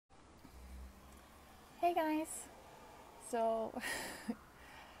Hey guys! So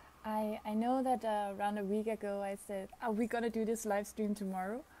I know that around a week ago I said, "Are we gonna do this live stream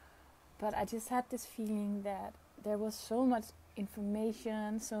tomorrow?" But I just had this feeling that there was so much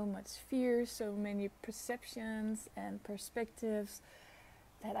information, so much fear, so many perceptions and perspectives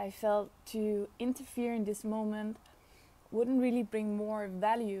that I felt to interfere in this moment wouldn't really bring more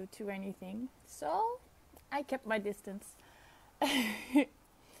value to anything. So I kept my distance.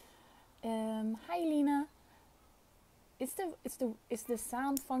 Hi Lena. Is the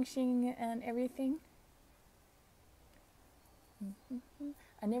sound functioning and everything?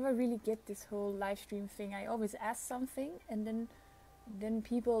 I never really get this whole live stream thing. I always ask something and then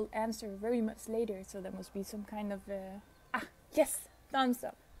people answer very much later. So there must be some kind of yes, thumbs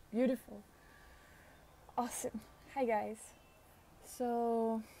up, beautiful, awesome. Hi guys.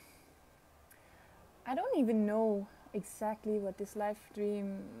 So I don't even know exactly what this live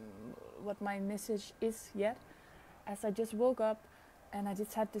stream, what my message is yet, as I just woke up and I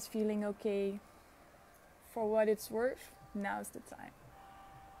just had this feeling, okay, for what it's worth, now's the time.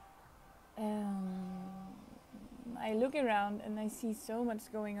 I look around and I see so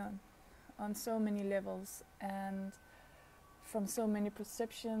much going on so many levels, and from so many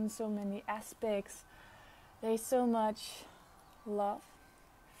perceptions, so many aspects. There's so much love,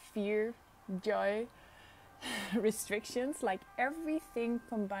 fear, joy, restrictions, like everything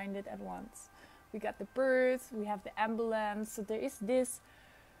combined at once. We got the birds, we have the ambulance, so there is this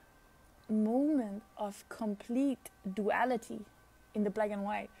moment of complete duality in the black and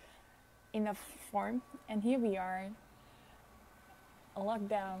white in a form, and here we are locked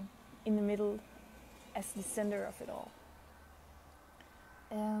down in the middle as the center of it all.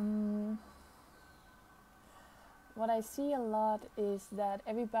 What I see a lot is that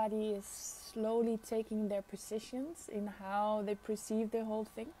everybody is slowly taking their positions in how they perceive the whole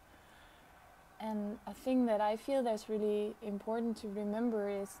thing. And a thing that I feel that's really important to remember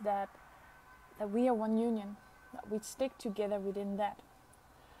is that we are one union, that we stick together within that.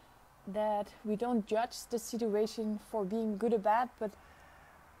 That we don't judge the situation for being good or bad, but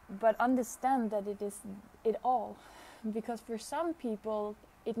understand that it is it all. Because for some people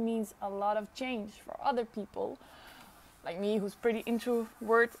it means a lot of change. For other people, like me, who's pretty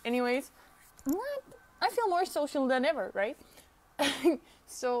introvert anyways, what? I feel more social than ever, right?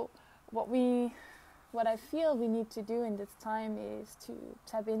 So what I feel we need to do in this time is to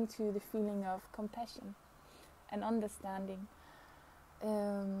tap into the feeling of compassion and understanding.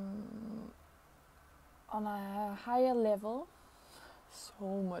 On a higher level,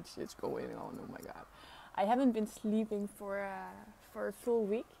 so much is going on. Oh my god, I haven't been sleeping for a full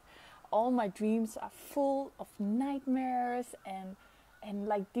week. All my dreams are full of nightmares and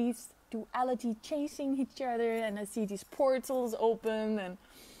like these duality chasing each other, and I see these portals open,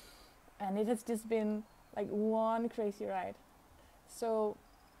 and it has just been like one crazy ride. So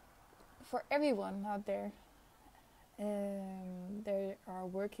for everyone out there, they are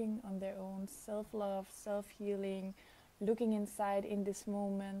working on their own self-love, self-healing, looking inside in this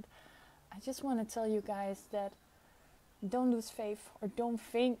moment. I just want to tell you guys that don't lose faith, or don't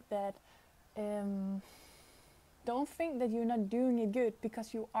think that you're not doing it good,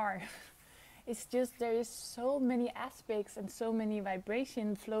 because you are. It's just there is so many aspects and so many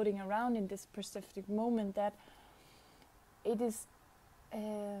vibrations floating around in this perceptive moment that it is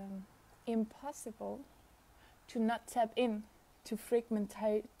impossible to not tap in to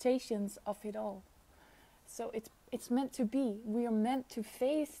fragmentations of it all. So it's meant to be. We are meant to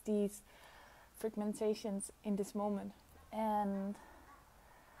face these fragmentations in this moment and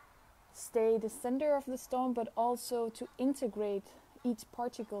stay the center of the storm, but also to integrate each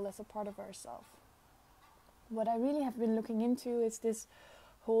particle as a part of ourselves. What I really have been looking into is this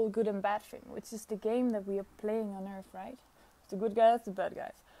whole good and bad thing, which is the game that we are playing on Earth, right? The good guys, the bad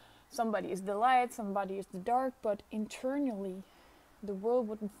guys. Somebody is the light, somebody is the dark, but internally the world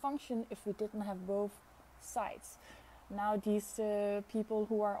wouldn't function if we didn't have both sides. Now these people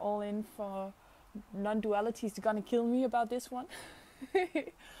who are all in for non-duality is gonna kill me about this one.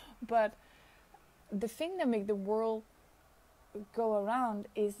 But the thing that makes the world go around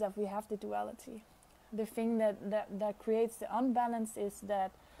is that we have the duality. The thing that creates the unbalance is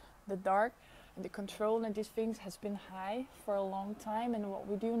that the dark and the control and these things has been high for a long time, and what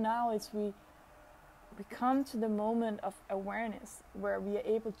we do now is we come to the moment of awareness where we are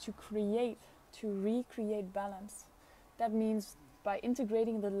able to recreate balance. That means by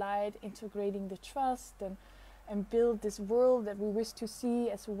integrating the light, integrating the trust, and build this world that we wish to see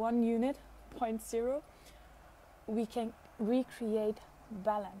as one unit, point zero, we can recreate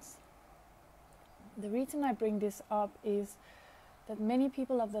balance. The reason I bring this up is that many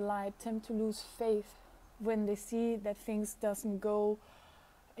people of the light tend to lose faith when they see that things doesn't go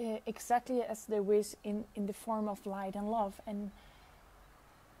exactly as they wish in the form of light and love. And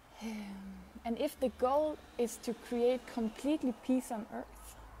if the goal is to create completely peace on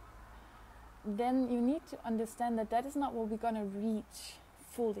earth, then you need to understand that that is not what we're going to reach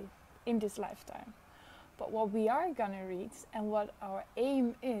fully in this lifetime. But what we are going to reach, and what our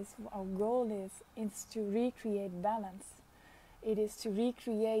aim is, what our goal is to recreate balance. It is to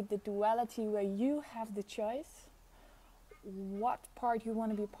recreate the duality where you have the choice what part you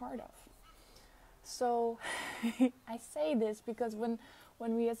want to be part of. So I say this because when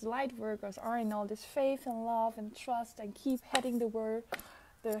we as light workers are in all this faith and love and trust and keep heading the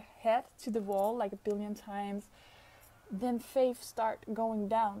head to the wall like a billion times, then faith start going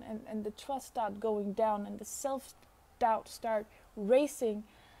down and the trust start going down and the self-doubt start racing,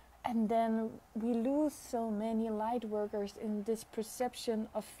 and then we lose so many light workers in this perception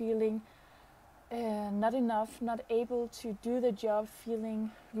of feeling not enough, not able to do the job, feeling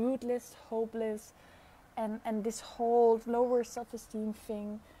rootless, hopeless, and this whole lower self-esteem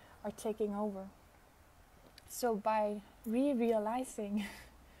thing are taking over. So by realizing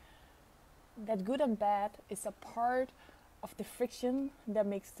that good and bad is a part of the friction that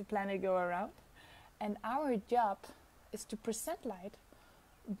makes the planet go around, and our job is to present light,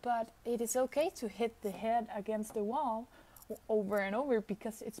 but it is okay to hit the head against the wall over and over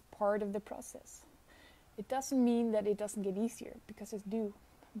because it's part of the process. It doesn't mean that it doesn't get easier, because it do,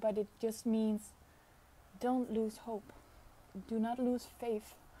 but it just means don't lose hope. Do not lose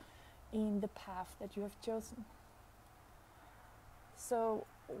faith in the path that you have chosen. So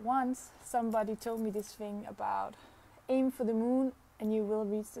once somebody told me this thing about aim for the moon and you will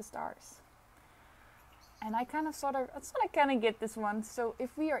reach the stars. And I kind of get this one. So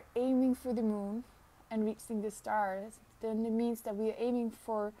if we are aiming for the moon and reaching the stars, then it means that we are aiming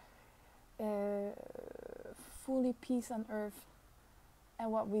for fully peace on earth.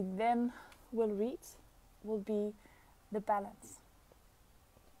 And what we then will reach will be the balance.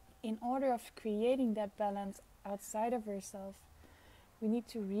 In order of creating that balance outside of ourselves, we need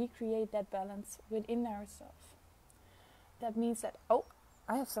to recreate that balance within ourselves. That means that, oh,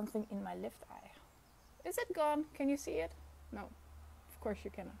 I have something in my left eye. Is it gone? Can you see it? No, of course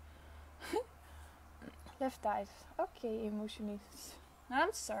you cannot. Left eye. Okay, emotionally.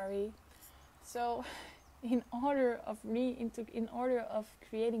 I'm sorry. So, in order of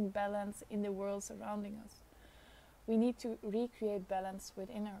creating balance in the world surrounding us, we need to recreate balance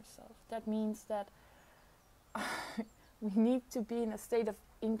within ourselves. That means that we need to be in a state of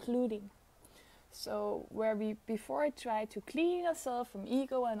including. So where before I try to clean ourselves from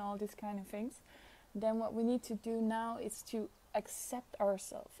ego and all these kind of things, then what we need to do now is to accept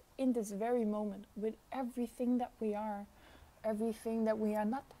ourselves in this very moment with everything that we are, everything that we are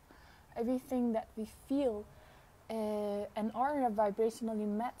not, everything that we feel and are vibrationally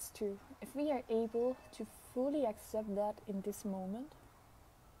matched to. If we are able to fully accept that in this moment,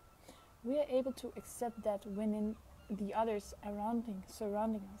 we are able to accept that when the others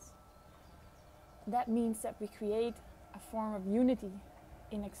surrounding us. That means that we create a form of unity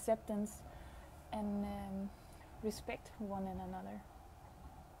in acceptance and respect one and another.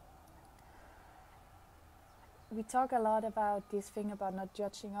 We talk a lot about this thing about not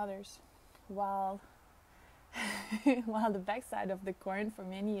judging others, while while the backside of the coin for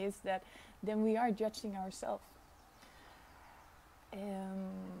many is that then we are judging ourselves.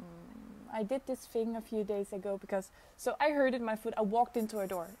 I did this thing a few days ago because, so I hurted my foot. I walked into a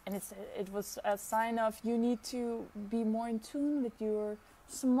door and it was a sign of you need to be more in tune with your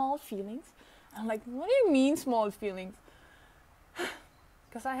small feelings. I'm like, what do you mean small feelings?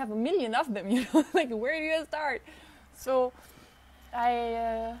 Because I have a million of them, you know, like where do you start? So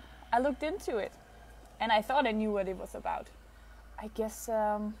I looked into it and I thought I knew what it was about. I guess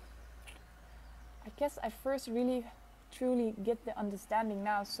I first really truly get the understanding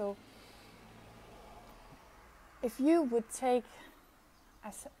now. So if you would take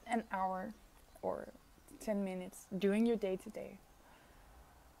an hour or 10 minutes during your day to day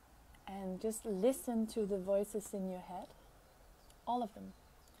and just listen to the voices in your head, all of them.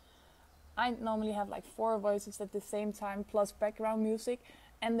 I normally have like 4 voices at the same time plus background music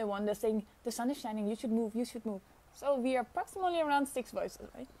and the one that's saying the sun is shining, you should move, you should move. So we are approximately around 6 voices,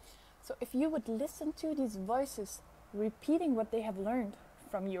 right? So if you would listen to these voices repeating what they have learned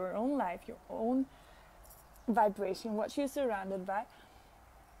from your own life, your own vibration, what you're surrounded by,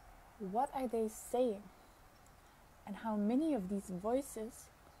 what are they saying? And how many of these voices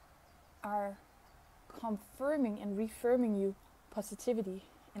are confirming and reaffirming you positivity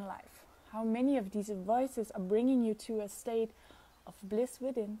in life? How many of these voices are bringing you to a state of bliss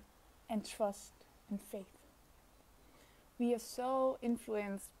within and trust and faith. We are so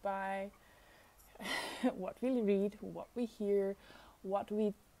influenced by what we read, what we hear, what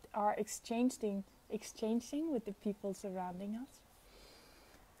we are exchanging with the people surrounding us.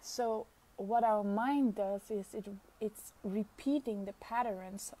 So what our mind does is it's repeating the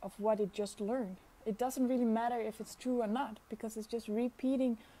patterns of what it just learned. It doesn't really matter if it's true or not, because it's just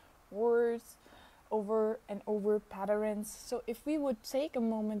repeating words over and over, patterns. So if we would take a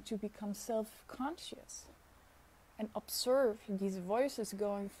moment to become self-conscious and observe these voices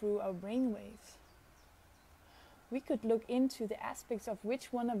going through our brainwaves, we could look into the aspects of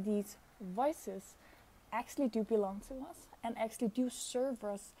which one of these voices actually do belong to us and actually do serve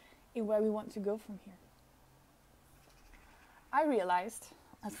us in where we want to go from here. I realized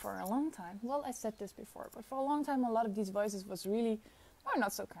that for a long time, well, I said this before, but for a long time a lot of these voices was really,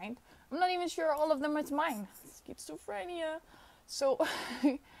 not so kind. I'm not even sure all of them is mine. Schizophrenia. So,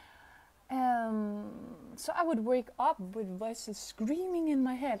 so I would wake up with voices screaming in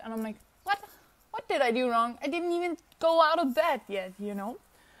my head, and I'm like, what? What did I do wrong? I didn't even go out of bed yet, you know?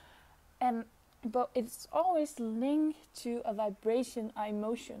 But it's always linked to a vibration, an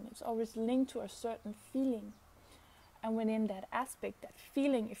emotion. It's always linked to a certain feeling. And within that aspect, that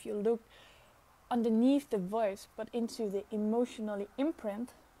feeling, if you look underneath the voice, but into the emotionally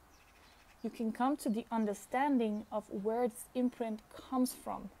imprint, you can come to the understanding of where this imprint comes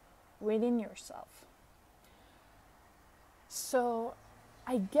from within yourself. So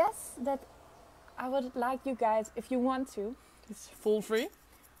I guess that I would like you guys, if you want to, it's full free,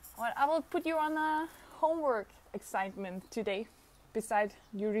 I will put you on a homework assignment today. Besides,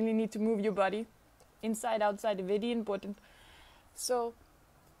 you really need to move your body inside, outside, very important. So,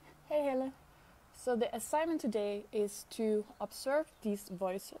 hey Helle. So the assignment today is to observe these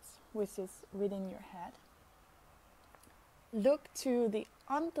voices, which is within your head. Look to the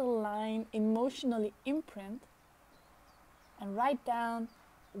underlying emotionally imprint and write down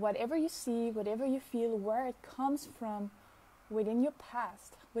whatever you see, whatever you feel, where it comes from within your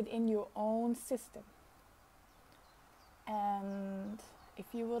past, within your own system. And if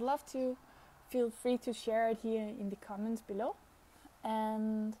you would love to, feel free to share it here in the comments below,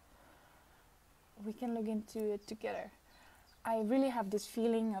 and we can look into it together. I really have this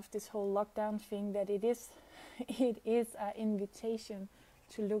feeling of this whole lockdown thing that it is an invitation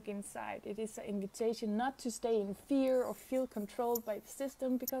to look inside. It is an invitation not to stay in fear or feel controlled by the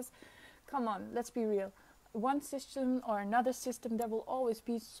system, because, come on, let's be real. One system or another system, there will always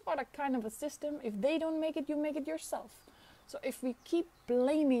be sort of kind of a system. If they don't make it, you make it yourself. So if we keep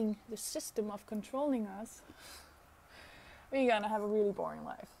blaming the system of controlling us, we're gonna have a really boring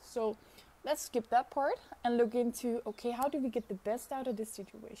life. So let's skip that part and look into, okay, how do we get the best out of this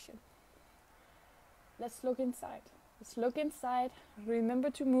situation? Let's look inside. Let's look inside. Remember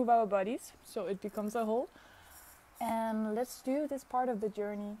to move our bodies so it becomes a whole. And let's do this part of the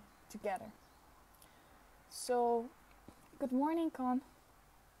journey together. So, good morning, Con.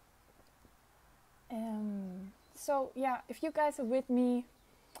 So yeah, if you guys are with me,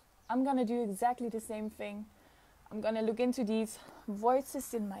 I'm gonna do exactly the same thing. I'm gonna look into these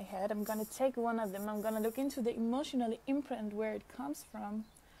voices in my head. I'm gonna take one of them. I'm gonna look into the emotional imprint, where it comes from,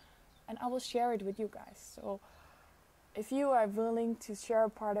 and I will share it with you guys. So if you are willing to share a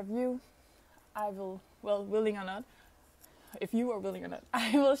part of you, I will, well, willing or not, if you are willing or not,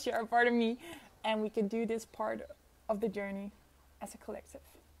 I will share a part of me, and we can do this part of the journey as a collective.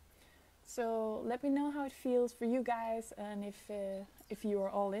 So let me know how it feels for you guys, and if you are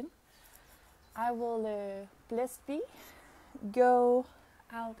all in. I will, blessed be, go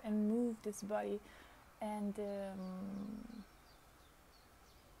out and move this body, and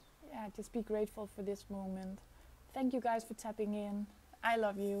yeah, just be grateful for this moment. Thank you guys for tapping in. I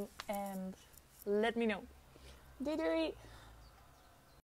love you, and let me know. Dideri!